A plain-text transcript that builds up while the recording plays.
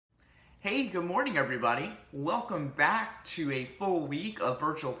Hey, good morning everybody. Welcome back to a full week of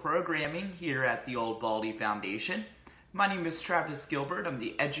virtual programming here at the Old Baldy Foundation. My name is Travis Gilbert. I'm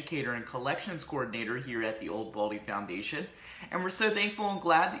the Educator and Collections Coordinator here at the Old Baldy Foundation. And we're so thankful and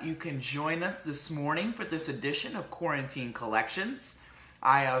glad that you can join us this morning for this edition of Quarantine Collections.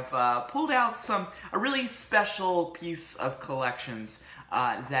 I have pulled out a really special piece of collections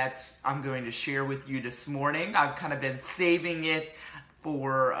that I'm going to share with you this morning. I've kind of been saving it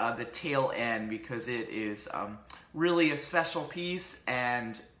for the tail end because it is really a special piece,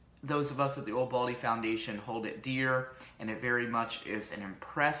 and those of us at the Old Baldy Foundation hold it dear, and it very much is an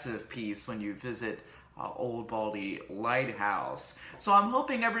impressive piece when you visit Old Baldy Lighthouse. So I'm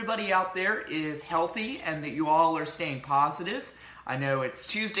hoping everybody out there is healthy and that you all are staying positive. I know it's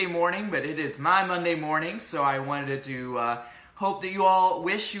Tuesday morning, but it is my Monday morning, so I wanted to hope that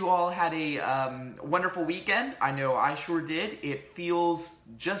wish you all had a wonderful weekend. I know I sure did. It feels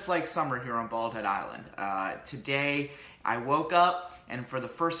just like summer here on Bald Head Island. Today I woke up and for the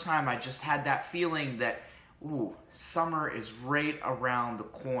first time I just had that feeling that, ooh, summer is right around the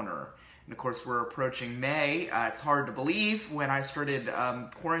corner. And of course we're approaching May. It's hard to believe. When I started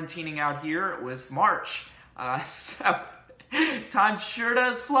quarantining out here, it was March. So time sure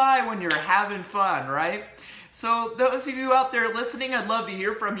does fly when you're having fun, right? So those of you out there listening, I'd love to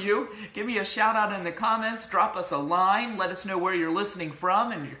hear from you. Give me a shout out in the comments, drop us a line, let us know where you're listening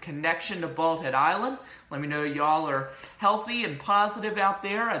from and your connection to Bald Head Island. Let me know y'all are healthy and positive out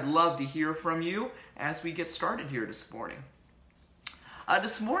there. I'd love to hear from you as we get started here this morning.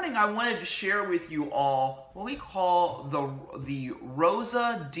 This morning I wanted to share with you all what we call the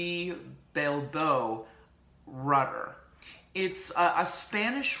Rosa de Bilbao rudder. It's a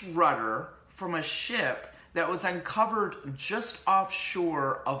Spanish rudder from a ship that was uncovered just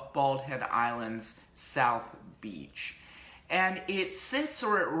offshore of Bald Head Island's South Beach. And it sits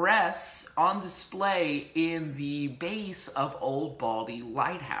or it rests on display in the base of Old Baldy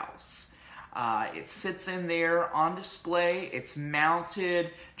Lighthouse. It sits in there on display. It's mounted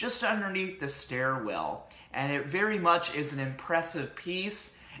just underneath the stairwell. And it very much is an impressive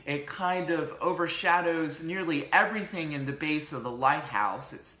piece. It kind of overshadows nearly everything in the base of the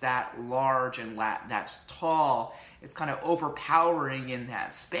lighthouse. It's that large and that tall. It's kind of overpowering in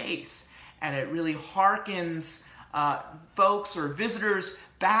that space. And it really harkens folks or visitors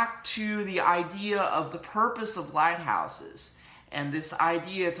back to the idea of the purpose of lighthouses. And this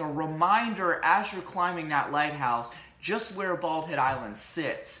idea, it's a reminder as you're climbing that lighthouse just where Bald Head Island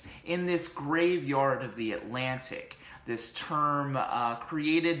sits in this graveyard of the Atlantic. This term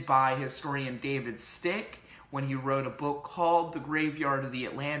created by historian David Stick when he wrote a book called The Graveyard of the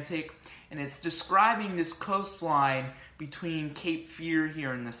Atlantic, and it's describing this coastline between Cape Fear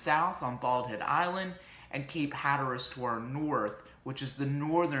here in the south on Bald Head Island and Cape Hatteras to our north, which is the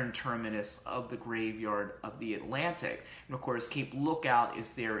northern terminus of the Graveyard of the Atlantic. And of course, Cape Lookout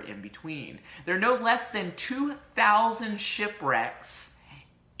is there in between. There are no less than 2,000 shipwrecks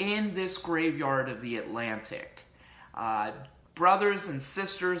in this Graveyard of the Atlantic. Brothers and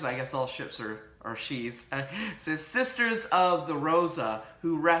sisters, I guess all ships are she's, so sisters of the Rosa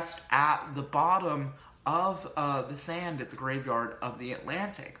who rest at the bottom of the sand at the Graveyard of the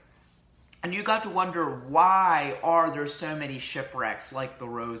Atlantic. And you got to wonder, why are there so many shipwrecks like the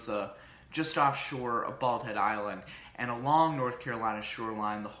Rosa just offshore of Bald Head Island and along North Carolina's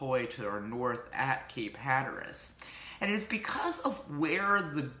shoreline the whole way to our north at Cape Hatteras? And it is because of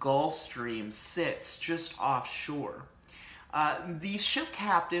where the Gulf Stream sits just offshore. These ship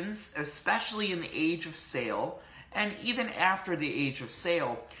captains, especially in the age of sail, and even after the age of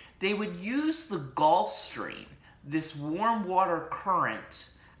sail, they would use the Gulf Stream, this warm water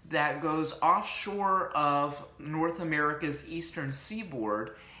current that goes offshore of North America's eastern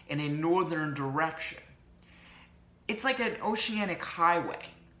seaboard in a northern direction. It's like an oceanic highway.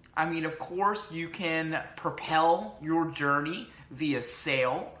 I mean, of course, you can propel your journey via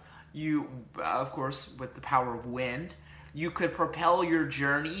sail. Of course, with the power of wind. You could propel your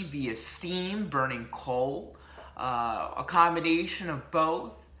journey via steam, burning coal, a combination of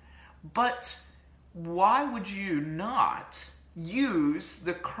both. But why would you not use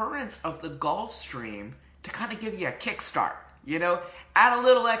the currents of the Gulf Stream to kind of give you a kickstart? You know, add a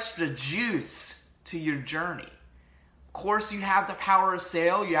little extra juice to your journey. Of course, you have the power of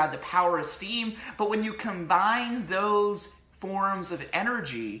sail, you have the power of steam, but when you combine those forms of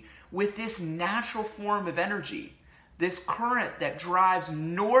energy with this natural form of energy, this current that drives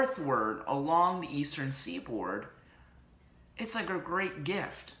northward along the eastern seaboard, it's like a great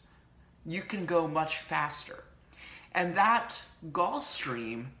gift. You can go much faster. And that Gulf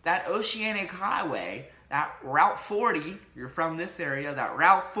Stream, that oceanic highway, that Route 40, you're from this area, that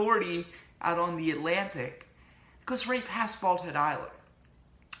Route 40 out on the Atlantic goes right past Bald Head Island.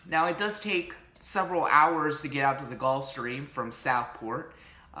 Now, it does take several hours to get out to the Gulf Stream from Southport.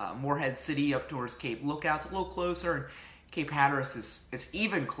 Morehead City up towards Cape Lookout's a little closer, and Cape Hatteras is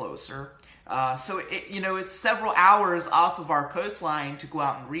even closer. So it's several hours off of our coastline to go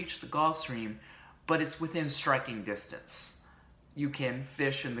out and reach the Gulf Stream, but it's within striking distance. You can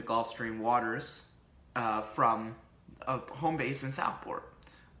fish in the Gulf Stream waters from a home base in Southport,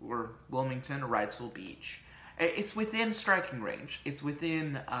 or Wilmington, or Wrightsville Beach. It's within striking range. It's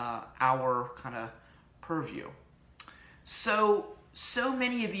within our kind of purview. So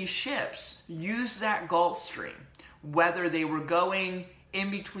many of these ships use that Gulf Stream, whether they were going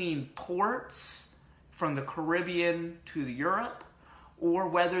in between ports from the Caribbean to Europe, or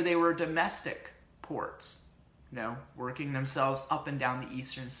whether they were domestic ports, working themselves up and down the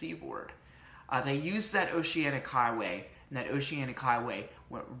eastern seaboard. They used that oceanic highway, and that oceanic highway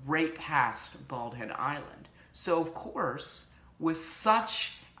went right past Bald Head Island. So, of course, with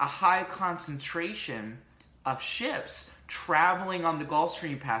such a high concentration of ships traveling on the Gulf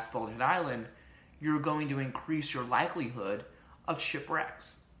Stream past Bald Head Island, you're going to increase your likelihood of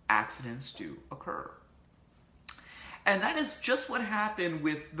shipwrecks. Accidents do occur. And that is just what happened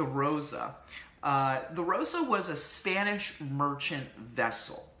with the Rosa. The Rosa was a Spanish merchant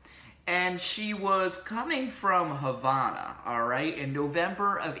vessel, and she was coming from Havana, all right, in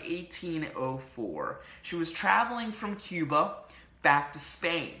November of 1804. She was traveling from Cuba back to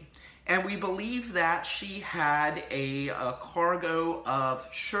Spain, and we believe that she had a cargo of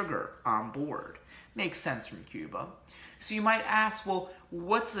sugar on board. Makes sense from Cuba. So you might ask, well,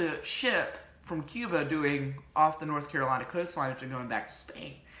 what's a ship from Cuba doing off the North Carolina coastline if they're going back to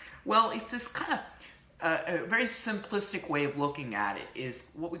Spain? Well, it's this kind of a very simplistic way of looking at it is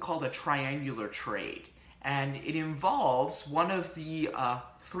what we call the triangular trade. And it involves one of the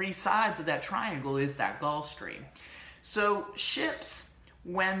three sides of that triangle is that Gulf Stream. So ships,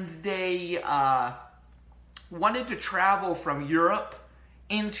 when they wanted to travel from Europe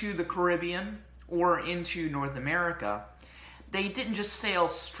into the Caribbean or into North America, they didn't just sail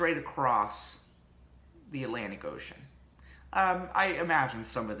straight across the Atlantic Ocean. I imagine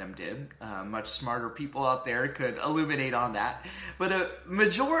some of them did. Much smarter people out there could illuminate on that. But a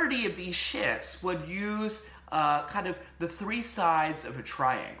majority of these ships would use kind of the three sides of a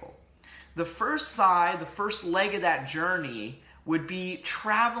triangle. The first side, the first leg of that journey, would be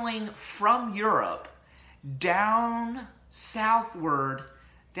traveling from Europe down southward,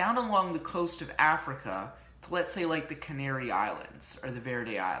 down along the coast of Africa, to let's say like the Canary Islands or the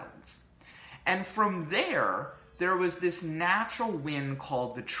Verde Islands. And from there was this natural wind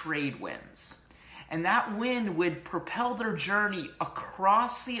called the trade winds. And that wind would propel their journey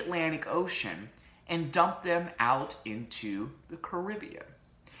across the Atlantic Ocean and dump them out into the Caribbean.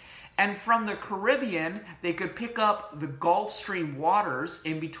 And from the Caribbean, they could pick up the Gulf Stream waters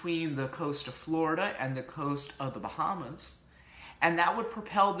in between the coast of Florida and the coast of the Bahamas. And that would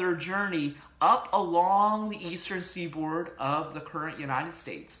propel their journey up along the eastern seaboard of the current United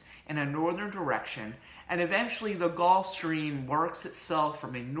States in a northern direction. And eventually the Gulf Stream works itself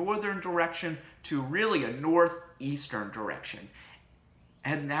from a northern direction to really a northeastern direction.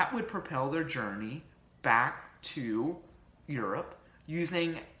 And that would propel their journey back to Europe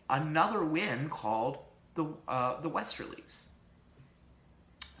using another wind called the westerlies.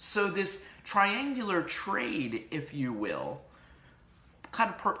 So this triangular trade, if you will, kind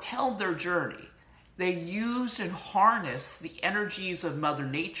of propelled their journey. They used and harnessed the energies of Mother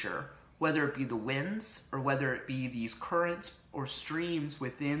Nature, whether it be the winds or whether it be these currents or streams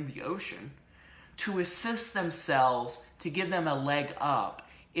within the ocean, to assist themselves to give them a leg up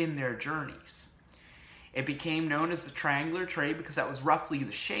in their journeys. It became known as the triangular trade because that was roughly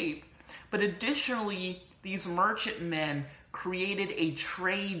the shape, but additionally, these merchantmen created a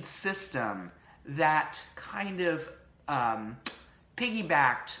trade system that kind of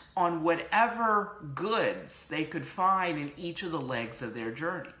piggybacked on whatever goods they could find in each of the legs of their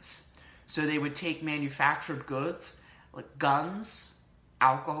journeys. So they would take manufactured goods like guns,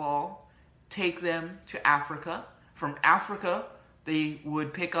 alcohol, take them to Africa. From Africa, they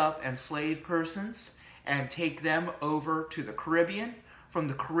would pick up enslaved persons and take them over to the Caribbean. From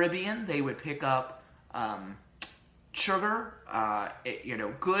the Caribbean, they would pick up sugar,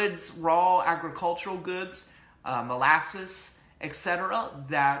 goods, raw agricultural goods, molasses, etc.,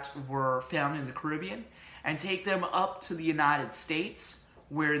 that were found in the Caribbean, and take them up to the United States,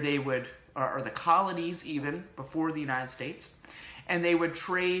 where they would, or the colonies even, before the United States, and they would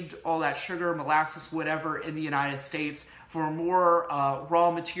trade all that sugar, molasses, whatever, in the United States for more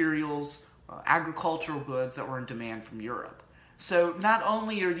raw materials, agricultural goods that were in demand from Europe. So not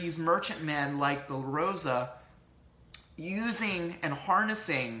only are these merchantmen like the Rosa using and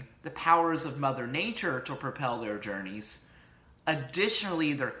harnessing the powers of Mother Nature to propel their journeys,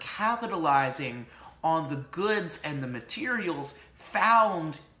 additionally they're capitalizing on the goods and the materials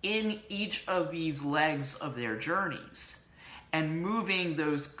found in each of these legs of their journeys and moving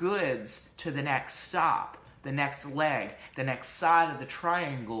those goods to the next stop, the next leg, the next side of the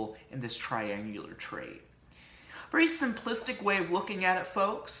triangle in this triangular trade. Very simplistic way of looking at it,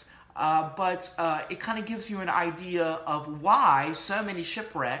 folks, but it kind of gives you an idea of why so many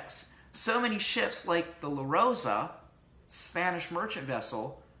shipwrecks, so many ships like the La Rosa, Spanish merchant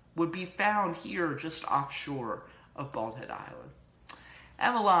vessel, would be found here just offshore of Bald Head Island.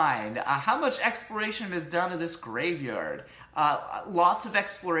 Emmeline, how much exploration is done of this graveyard? Lots of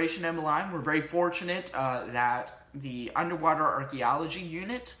exploration, Emmeline. We're very fortunate that the Underwater Archaeology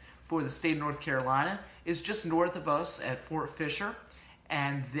Unit for the state of North Carolina is just north of us at Fort Fisher.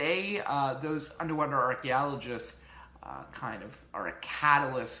 And they, those underwater archaeologists, kind of are a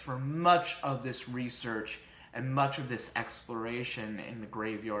catalyst for much of this research and much of this exploration in the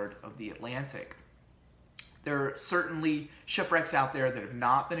graveyard of the Atlantic. There are certainly shipwrecks out there that have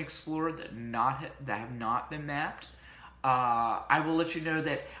not been explored, that have not been mapped. I will let you know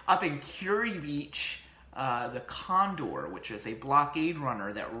that up in Curie Beach, the Condor, which is a blockade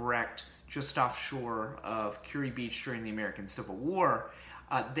runner that wrecked just offshore of Curie Beach during the American Civil War,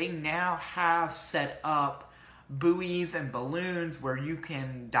 they now have set up buoys and balloons where you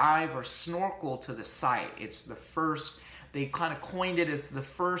can dive or snorkel to the site. It's the first, they kind of coined it as the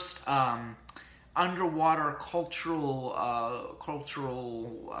first underwater cultural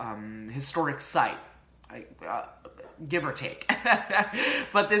historic site, give or take.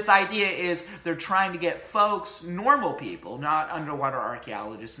 But this idea is they're trying to get folks, normal people, not underwater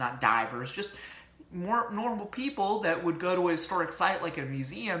archaeologists, not divers, just more normal people that would go to a historic site like a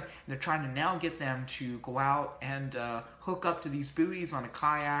museum, and they're trying to now get them to go out and hook up to these buoys on a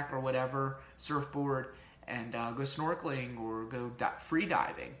kayak or whatever, surfboard, and go snorkeling or go free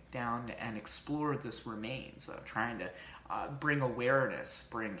diving down and explore this remains, trying to bring awareness,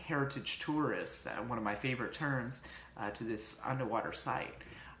 bring heritage tourists, one of my favorite terms, to this underwater site.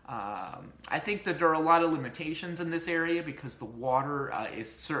 I think that there are a lot of limitations in this area because the water is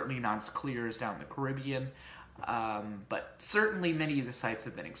certainly not as clear as down in the Caribbean, but certainly many of the sites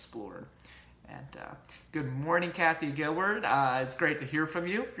have been explored. And good morning, Kathy Gilbert. It's great to hear from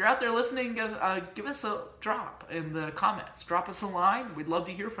you. If you're out there listening, give us a drop in the comments. Drop us a line. We'd love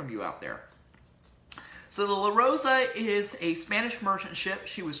to hear from you out there. So the La Rosa is a Spanish merchant ship.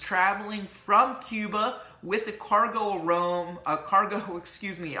 She was traveling from Cuba with a cargo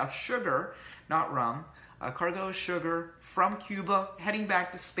of sugar, not rum, a cargo of sugar from Cuba, heading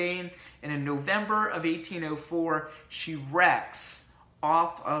back to Spain. And in November of 1804, she wrecks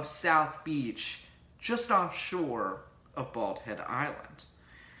off of South Beach, just offshore of Bald Head Island.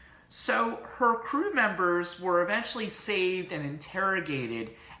 So her crew members were eventually saved and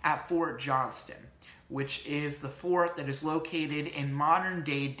interrogated at Fort Johnston, which is the fort that is located in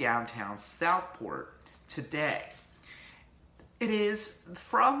modern-day downtown Southport today. It is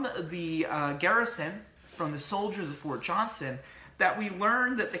from the garrison, from the soldiers of Fort Johnston, that we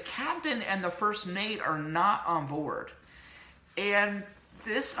learn that the captain and the first mate are not on board. And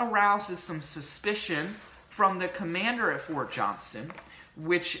this arouses some suspicion from the commander at Fort Johnston,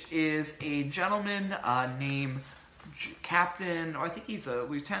 which is a gentleman named Captain, I think he's a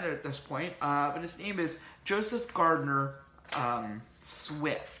lieutenant at this point, but his name is Joseph Gardner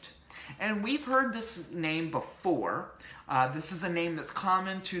Swift. And we've heard this name before. This is a name that's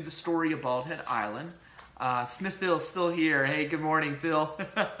common to the story of Bald Head Island. Smithville's still here. Hey, good morning, Phil.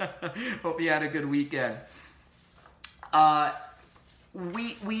 Hope you had a good weekend.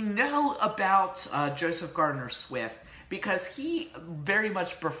 We know about Joseph Gardner Swift because he very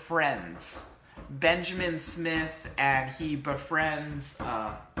much befriends Benjamin Smith, and he befriends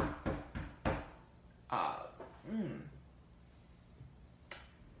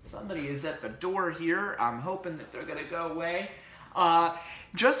somebody is at the door here. I'm hoping that they're gonna go away.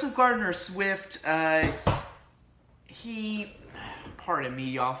 Joseph Gardner Swift, he, pardon me,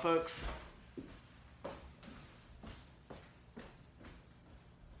 y'all folks.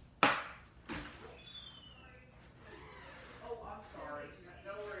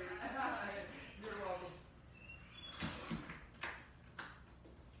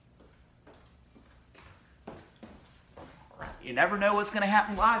 You never know what's going to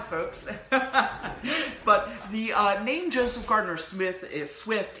happen live, folks. But But the name Joseph Gardner Swift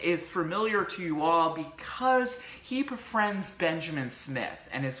is familiar to you all because he befriends Benjamin Smith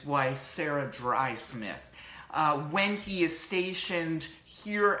and his wife Sarah Dry Smith when he is stationed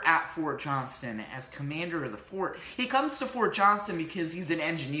here at Fort Johnston as commander of the fort. He comes to Fort Johnston because he's an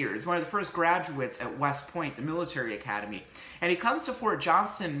engineer. He's one of the first graduates at West Point, the military academy. And he comes to Fort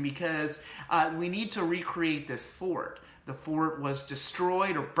Johnston because we need to recreate this fort. The fort was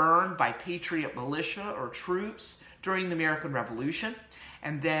destroyed or burned by Patriot militia or troops during the American Revolution.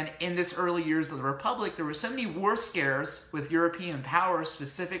 And then in this early years of the Republic, there were so many war scares with European powers,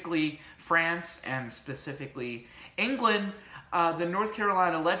 specifically France and specifically England. The North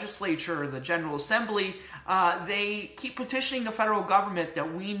Carolina legislature, the General Assembly, they keep petitioning the federal government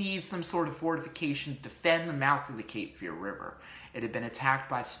that we need some sort of fortification to defend the mouth of the Cape Fear River. It had been attacked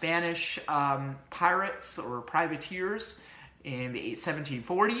by Spanish pirates or privateers in the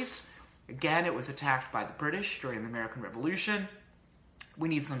 1740s. Again, it was attacked by the British during the American Revolution. We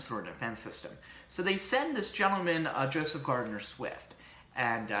need some sort of defense system. So they send this gentleman, Joseph Gardner Swift.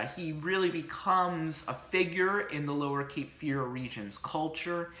 And he really becomes a figure in the lower Cape Fear region's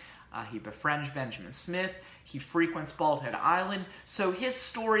culture. He befriends Benjamin Smith. He frequents Bald Head Island. So his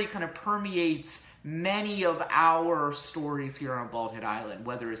story kind of permeates many of our stories here on Bald Head Island,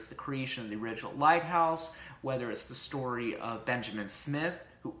 whether it's the creation of the original lighthouse, whether it's the story of Benjamin Smith,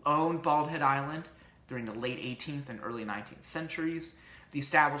 who owned Bald Head Island during the late 18th and early 19th centuries, the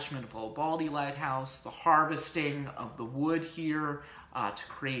establishment of Old Baldy Lighthouse, the harvesting of the wood here, to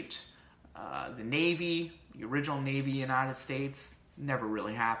create the Navy, the original Navy of the United States. Never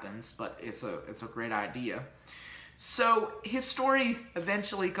really happens, but it's a great idea. So his story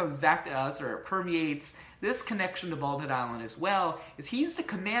eventually comes back to us, or it permeates this connection to Bald Head Island as well, is he's the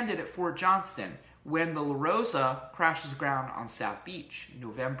commandant at Fort Johnston when the Rosa crashes aground on South Beach in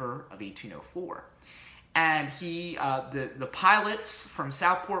November of 1804. And the pilots from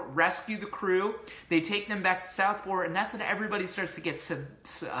Southport rescue the crew. They take them back to Southport, and that's when everybody starts to get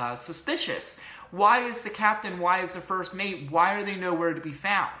suspicious. Why is the captain, why is the first mate, why are they nowhere to be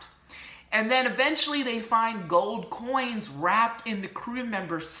found? And then eventually they find gold coins wrapped in the crew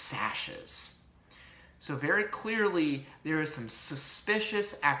members' sashes. So very clearly there is some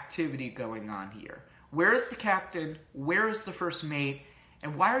suspicious activity going on here. Where is the captain? Where is the first mate?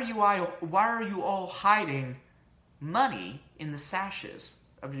 And why are you all hiding money in the sashes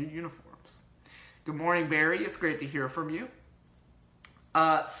of your uniforms? Good morning, Barry. It's great to hear from you.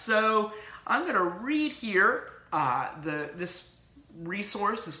 So I'm going to read here this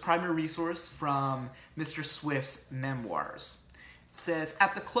primary resource from Mr. Swift's memoirs. It says,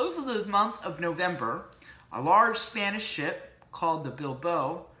 at the close of the month of November, a large Spanish ship called the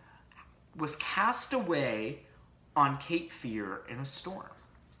Bilbao was cast away on Cape Fear in a storm.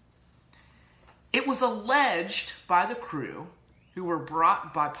 It was alleged by the crew, who were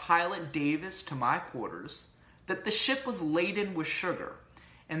brought by Pilot Davis to my quarters, that the ship was laden with sugar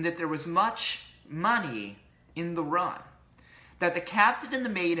and that there was much money in the run, that the captain and the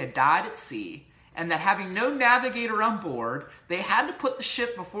mate had died at sea, and that having no navigator on board, they had to put the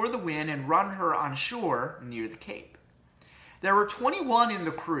ship before the wind and run her on shore near the Cape. There were 21 in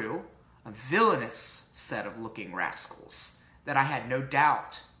the crew, a villainous set of looking rascals, that I had no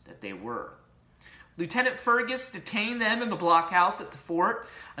doubt that they were. Lieutenant Fergus detained them in the blockhouse at the fort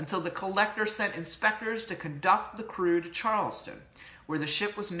until the collector sent inspectors to conduct the crew to Charleston, where the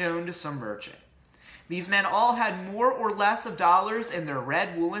ship was known to some merchant. These men all had more or less of dollars in their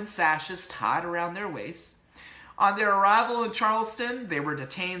red woolen sashes tied around their waists. On their arrival in Charleston, they were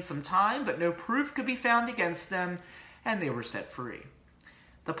detained some time, but no proof could be found against them, and they were set free.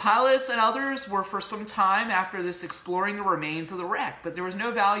 The pilots and others were for some time after this exploring the remains of the wreck, but there was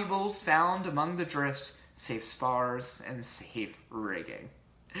no valuables found among the drift, save spars and safe rigging.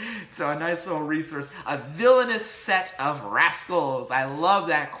 So a nice little resource, a villainous set of rascals. I love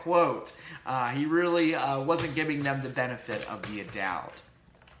that quote. He really wasn't giving them the benefit of the doubt.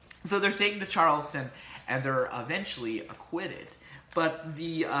 So they're taken to Charleston, and they're eventually acquitted. But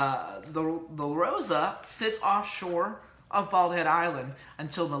the Rosa sits offshore of Bald Head Island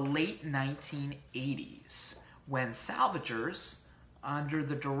until the late 1980s, when salvagers, under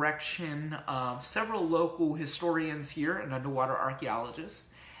the direction of several local historians here and underwater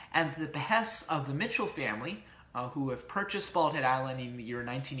archaeologists, and the behest of the Mitchell family, who have purchased Bald Head Island in the year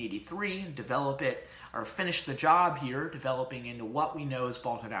 1983 and develop it, or finish the job here, developing into what we know as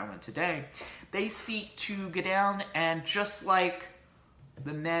Bald Head Island today, they seek to get down and, just like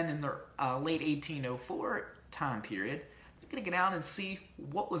the men in the late 1804 time period, going to get out and see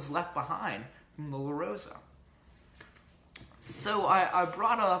what was left behind from the La Rosa. So I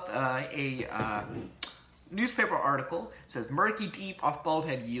brought up a newspaper article. It says, murky deep off Bald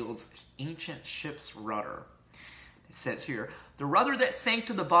Head yields ancient ship's rudder. It says here, the rudder that sank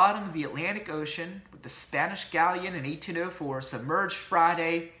to the bottom of the Atlantic Ocean with the Spanish galleon in 1804 submerged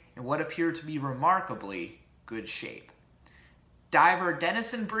Friday in what appeared to be remarkably good shape. Diver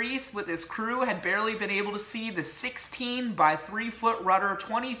Denison Breese with his crew had barely been able to see the 16 by 3 foot rudder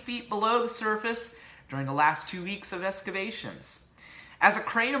 20 feet below the surface during the last 2 weeks of excavations. As a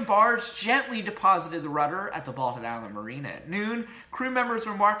crane and barge gently deposited the rudder at the Bald Head Island Marina at noon, crew members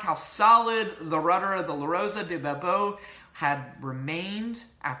remarked how solid the rudder of the Rosa de Bilbao had remained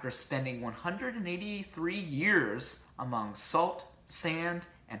after spending 183 years among salt, sand,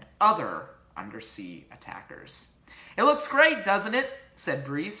 and other undersea attackers. It looks great, doesn't it? Said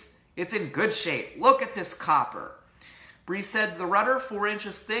Breese. It's in good shape. Look at this copper. Breese said the rudder, 4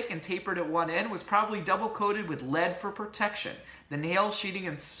 inches thick and tapered at one end, was probably double coated with lead for protection. The nails, sheeting,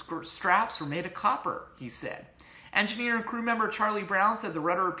 and straps were made of copper, he said. Engineer and crew member Charlie Brown said the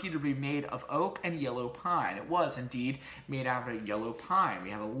rudder appeared to be made of oak and yellow pine. It was indeed made out of yellow pine. We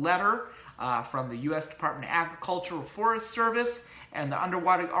have a letter from the U.S. Department of Agricultural Forest Service and the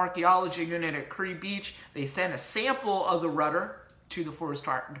Underwater Archaeology Unit at Cree Beach. They sent a sample of the rudder to the Forest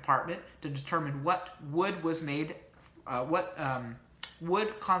Department to determine what wood was made,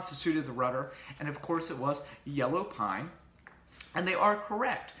 wood constituted the rudder, and of course it was yellow pine. And they are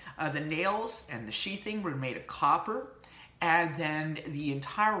correct. The nails and the sheathing were made of copper, and then the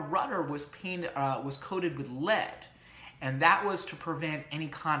entire rudder was painted, was coated with lead, and that was to prevent any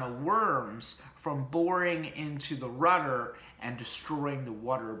kind of worms from boring into the rudder and destroying the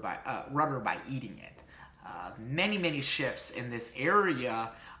rudder by eating it. Many ships in this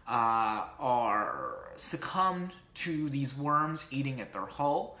area are succumbed to these worms eating at their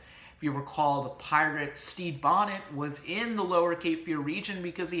hull. If you recall, the pirate Stede Bonnet was in the lower Cape Fear region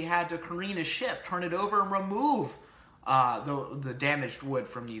because he had to careen his ship, turn it over, and remove the damaged wood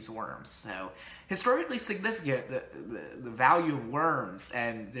from these worms. So, historically significant, the value of worms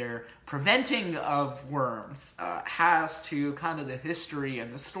and their preventing of worms has to kind of the history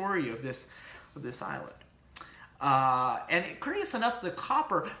and the story of this island. And curious enough, the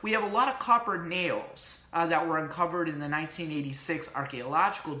copper, we have a lot of copper nails that were uncovered in the 1986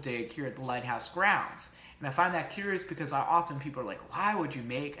 archaeological dig here at the lighthouse grounds. And I find that curious because often people are like, why would you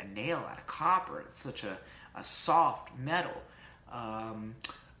make a nail out of copper? It's such a soft metal.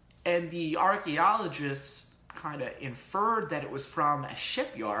 And the archaeologists kind of inferred that it was from a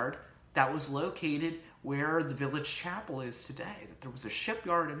shipyard that was located where the village chapel is today. That there was a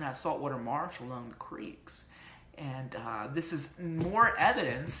shipyard in that saltwater marsh along the creeks. And this is more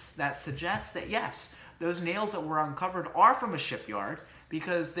evidence that suggests that, yes, those nails that were uncovered are from a shipyard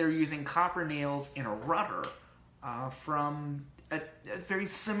because they're using copper nails in a rudder from a very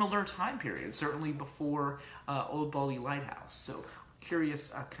similar time period, certainly before Old Baldy Lighthouse. So,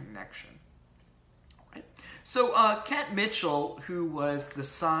 curious connection. All right. So, Kent Mitchell, who was the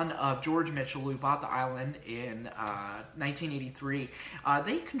son of George Mitchell, who bought the island in 1983,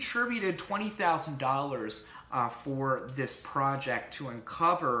 they contributed $20,000 for this project to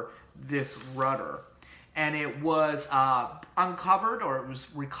uncover this rudder. And it was uncovered, or it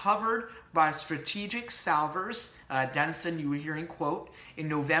was recovered by Strategic Salvers, Denison, you were hearing, quote, in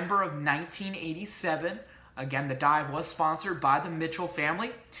November of 1987. Again, the dive was sponsored by the Mitchell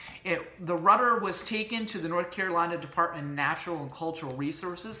family. The rudder was taken to the North Carolina Department of Natural and Cultural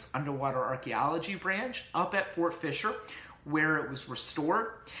Resources Underwater Archaeology Branch up at Fort Fisher, where it was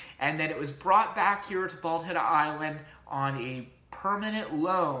restored, and then it was brought back here to Bald Head Island on a permanent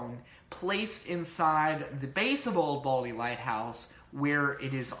loan, placed inside the base of Old Baldy Lighthouse, where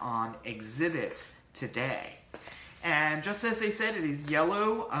it is on exhibit today. And just as they said, it is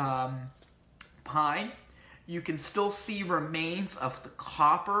yellow pine. You can still see remains of the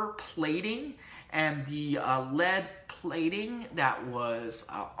copper plating and the lead plating that was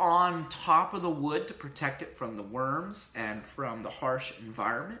on top of the wood to protect it from the worms and from the harsh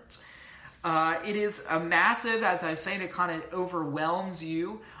environment. It is a massive, as I was saying, it kind of overwhelms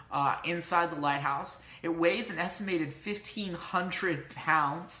you inside the lighthouse. It weighs an estimated 1,500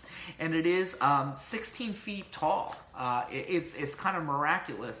 pounds, and it is 16 feet tall. It's kind of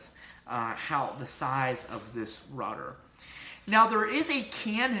miraculous how the size of this rudder. Now, there is a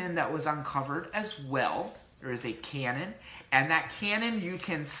cannon that was uncovered as well. There is a cannon, and that cannon you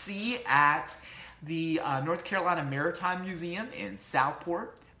can see at the North Carolina Maritime Museum in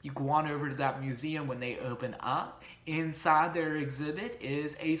Southport. You go on over to that museum when they open up. Inside their exhibit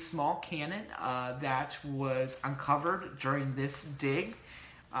is a small cannon that was uncovered during this dig.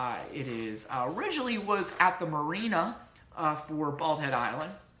 It is originally was at the marina for Bald Head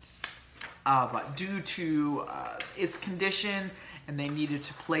Island. but due to its condition, and they needed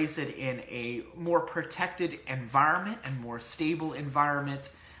to place it in a more protected environment and more stable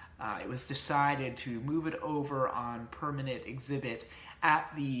environment, it was decided to move it over on permanent exhibit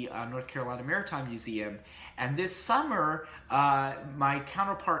at the North Carolina Maritime Museum. And this summer, my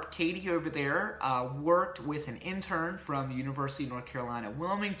counterpart Katie over there worked with an intern from the University of North Carolina,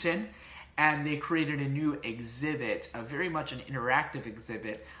 Wilmington, and they created a new exhibit, very much an interactive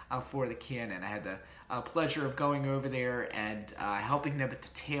exhibit for the cannon. I had the pleasure of going over there and helping them at the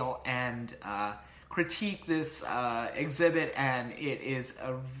tail end critique this exhibit, and it is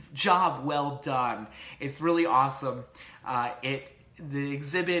a job well done. It's really awesome. The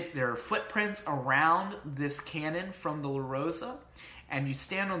exhibit, there are footprints around this cannon from the Rosa, and you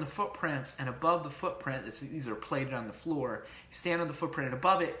stand on the footprints, and above the footprint, these are plated on the floor, you stand on the footprint, and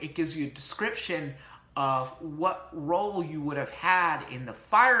above it, it gives you a description of what role you would have had in the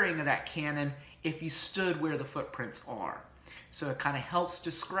firing of that cannon if you stood where the footprints are. So it kind of helps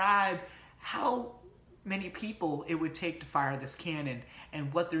describe how many people it would take to fire this cannon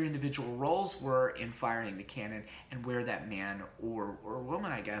and what their individual roles were in firing the cannon and where that man or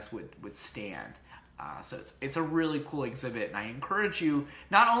woman, I guess, would stand. So it's a really cool exhibit, and I encourage you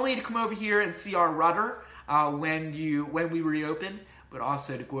not only to come over here and see our rudder when we reopen, but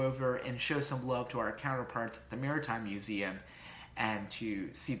also to go over and show some love to our counterparts at the Maritime Museum and to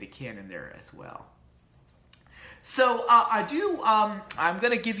see the cannon there as well. So I'm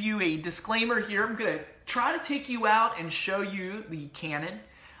going to give you a disclaimer here. I'm going to try to take you out and show you the cannon.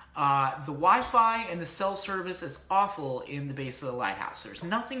 The Wi-Fi and the cell service is awful in the base of the lighthouse. There's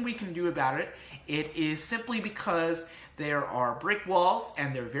nothing we can do about it. It is simply because there are brick walls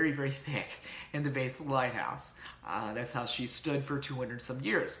and they're very, very thick in the base of the lighthouse. That's how she stood for 200 some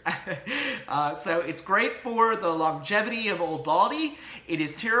years. So it's great for the longevity of Old Baldy. It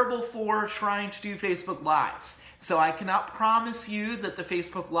is terrible for trying to do Facebook Lives. So I cannot promise you that the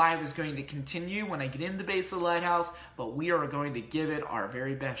Facebook Live is going to continue when I get in the base of the lighthouse, but we are going to give it our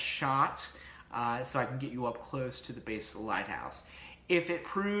very best shot so I can get you up close to the base of the lighthouse. If it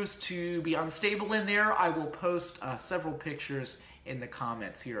proves to be unstable in there, I will post several pictures in the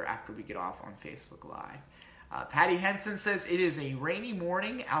comments here after we get off on Facebook Live. Patty Henson says, it is a rainy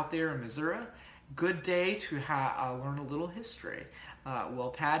morning out there in Missouri. Good day to learn a little history.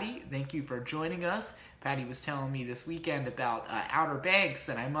 Well, Patty, thank you for joining us. Patty was telling me this weekend about Outer Banks,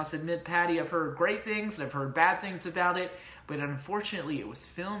 and I must admit, Patty, I've heard great things and I've heard bad things about it, but unfortunately it was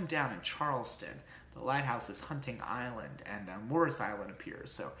filmed down in Charleston. The lighthouse is Hunting Island, and Morris Island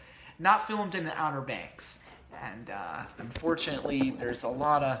appears, so not filmed in the Outer Banks. And unfortunately, there's a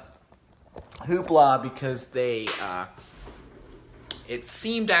lot of hoopla because it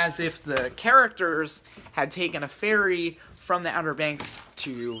seemed as if the characters had taken a ferry from the Outer Banks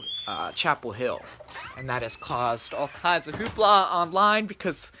to Chapel Hill, and that has caused all kinds of hoopla online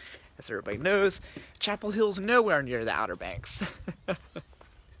because, as everybody knows, Chapel Hill's nowhere near the Outer Banks.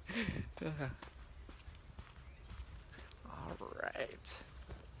 Alright,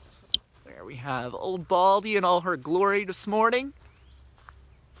 so there we have Old Baldy in all her glory this morning.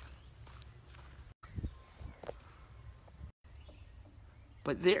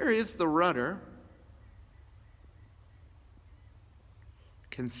 But there is the rudder.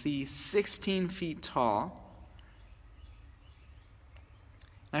 Can see 16 feet tall.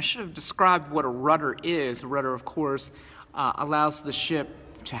 I should have described what a rudder is. A rudder, of course, allows the ship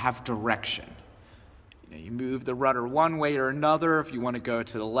to have direction. You move the rudder one way or another if you want to go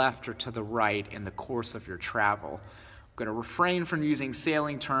to the left or to the right in the course of your travel. I'm going to refrain from using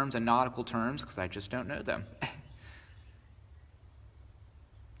sailing terms and nautical terms because I just don't know them.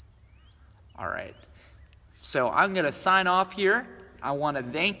 All right, so I'm going to sign off here. I want to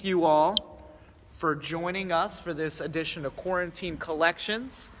thank you all for joining us for this edition of Quarantine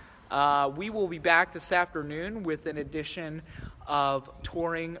Collections. We will be back this afternoon with an edition of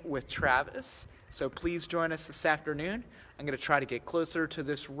Touring with Travis. So please join us this afternoon. I'm going to try to get closer to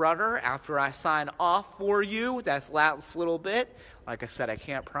this rudder after I sign off for you. That's the last little bit. Like I said, I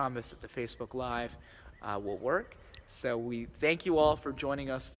can't promise that the Facebook Live will work. So we thank you all for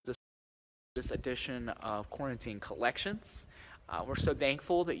joining us this edition of Quarantine Collections. We're so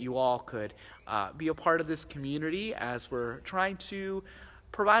thankful that you all could be a part of this community as we're trying to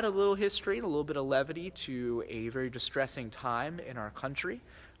provide a little history and a little bit of levity to a very distressing time in our country.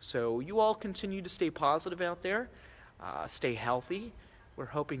 So you all continue to stay positive out there, stay healthy. We're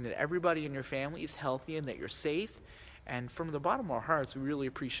hoping that everybody in your family is healthy and that you're safe. And from the bottom of our hearts, we really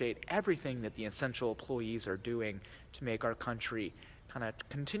appreciate everything that the essential employees are doing to make our country kind of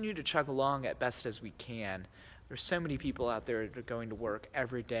continue to chug along as best as we can. There's so many people out there that are going to work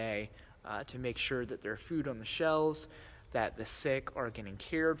every day to make sure that there are food on the shelves, that the sick are getting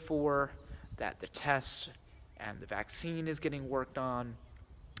cared for, that the test and the vaccine is getting worked on.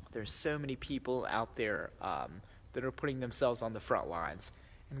 There's so many people out there that are putting themselves on the front lines,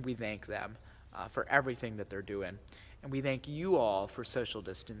 and we thank them for everything that they're doing. And we thank you all for social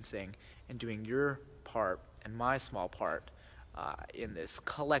distancing and doing your part and my small part in this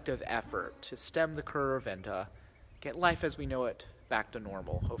collective effort to stem the curve and get life as we know it back to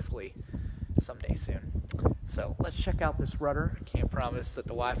normal, hopefully someday soon. So let's check out this rudder. Can't promise that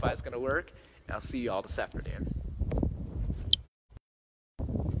the Wi-Fi is going to work, and I'll see you all this afternoon.